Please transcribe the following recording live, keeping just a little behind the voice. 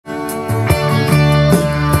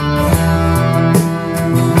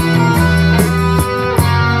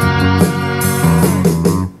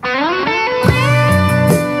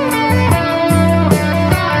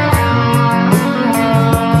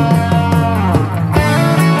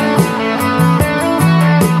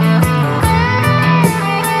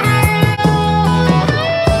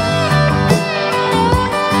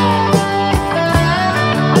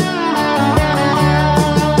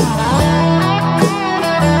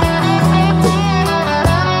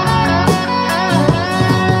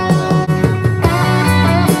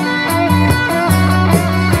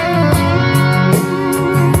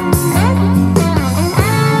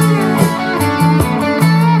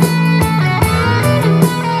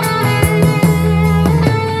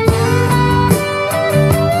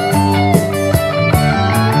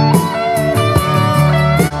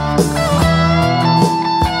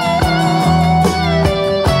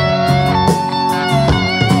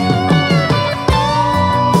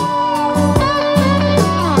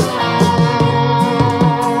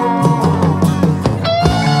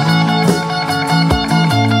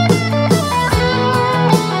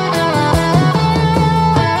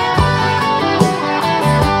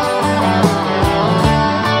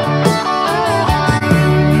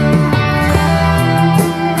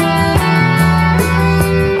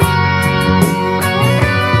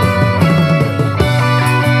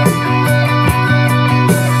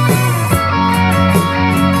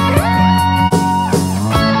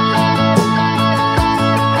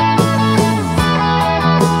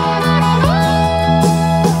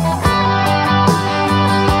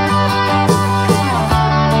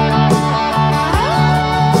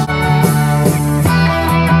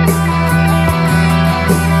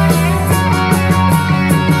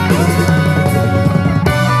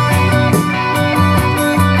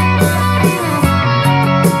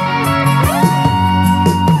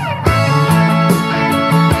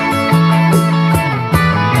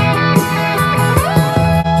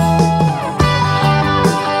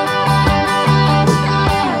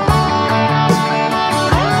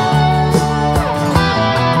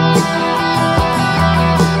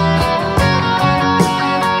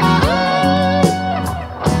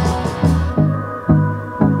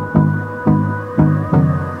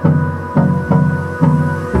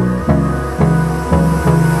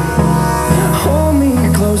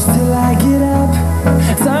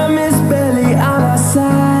time is barely on our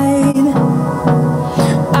side.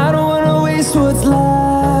 I don't wanna waste what's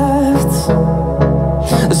left.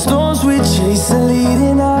 The storms we chase are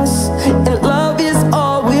leading us, and love is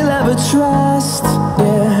all we'll ever trust.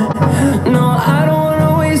 Yeah, no, I don't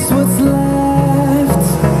wanna waste what's left.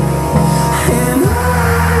 And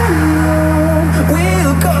on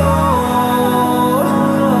we'll go,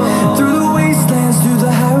 through the wastelands, through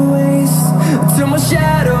the highways, till my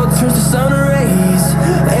shadow turns to sun rays.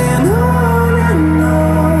 And on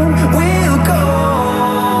we'll go,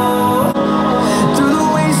 through the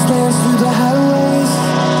wastelands, through the highways,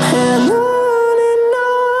 and on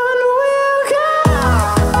we'll go.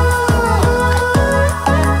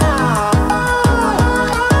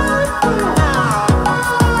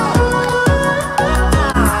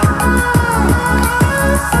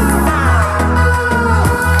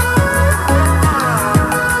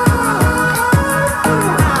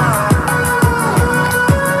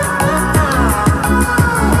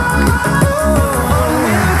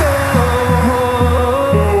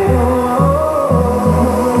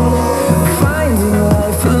 Finding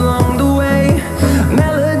life along the way,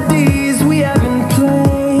 melodies we haven't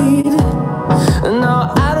played. No,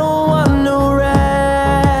 I don't want no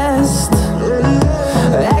rest.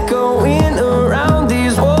 Echoing around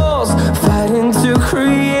these walls, fighting to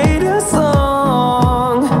create a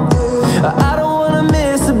song. I don't wanna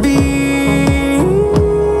miss a beat.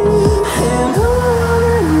 And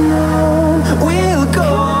on we'll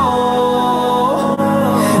go,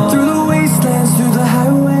 through the wastelands, through the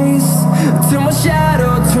highways, till my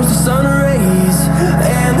shadow turns to sun rays.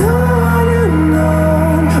 And on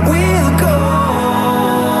we'll go,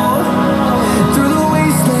 through the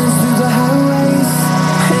wastelands, through the highways,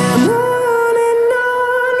 and on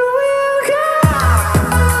we'll go.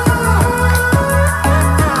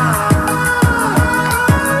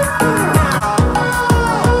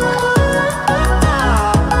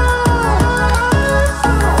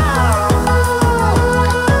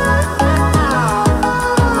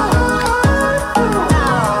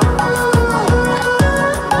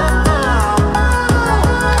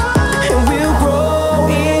 And we'll grow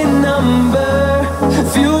in number,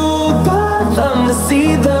 fueled by them to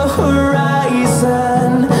see the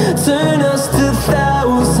horizon, turn us to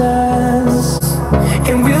thousands.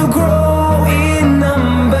 And we'll grow in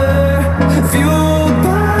number, fueled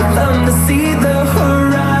by them to see the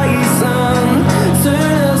horizon,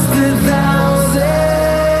 turn us to thousands.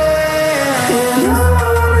 And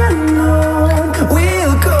on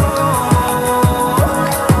we'll go,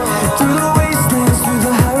 through the wastelands, through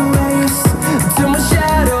the highways, till my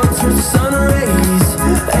shadow turns to sun rays.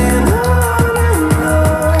 And on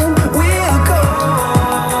we'll go,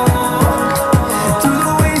 through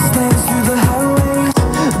the wastelands, through the highways,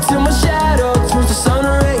 till my shadow turns to sun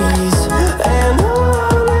rays. And on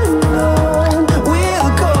we'll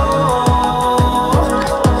go,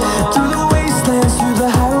 through the wastelands, through the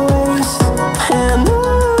highways, and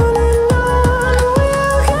on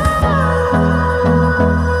we'll go.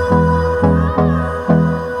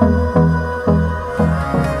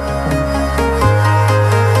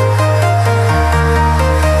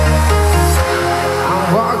 I'm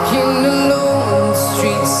walking alone, the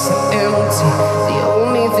streets are empty. The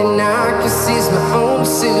only thing I can see is my own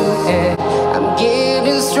silhouette. I'm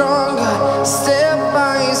getting stronger, step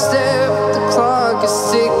by step. The clock is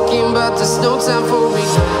ticking, but there's no time for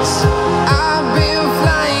regrets. I've been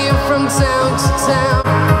flying from town to town,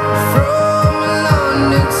 from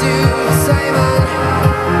London to Taiwan.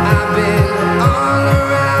 I've been all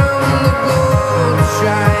around the globe,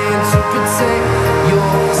 trying to protect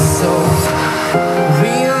your soul.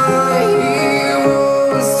 We are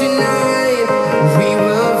heroes tonight. We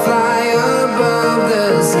will fly above the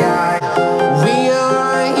sky. We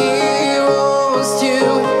are heroes tonight.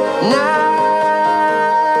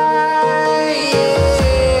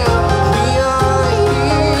 Yeah. We are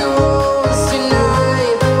heroes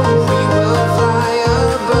tonight. We will fly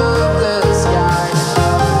above the sky.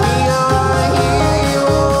 We are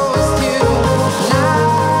heroes tonight.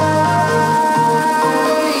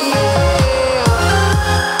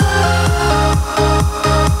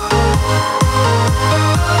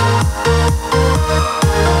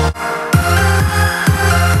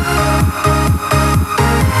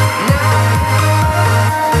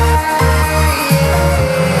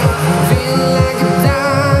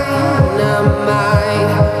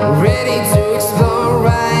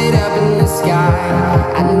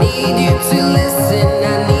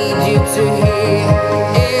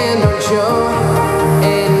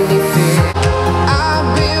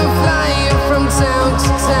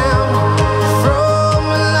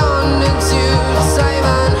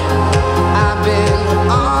 I've been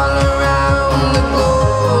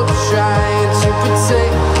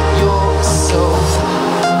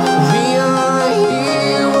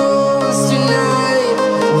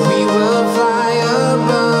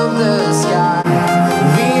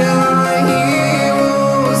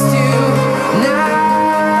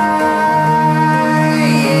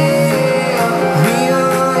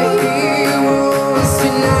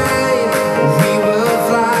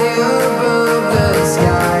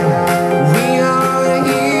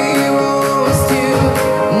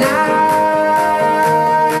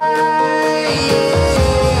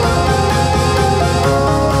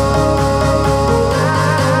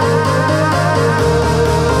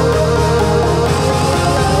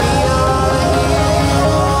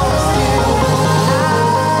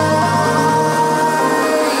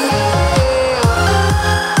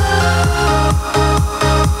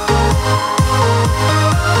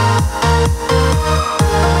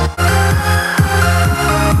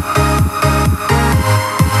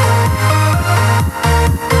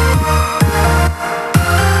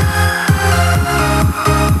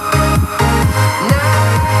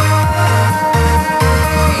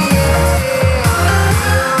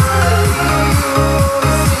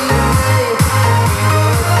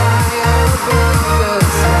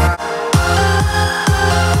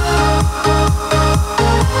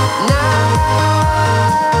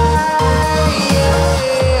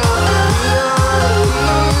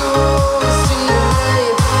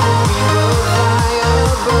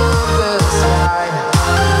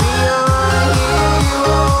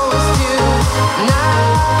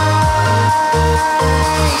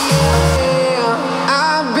free.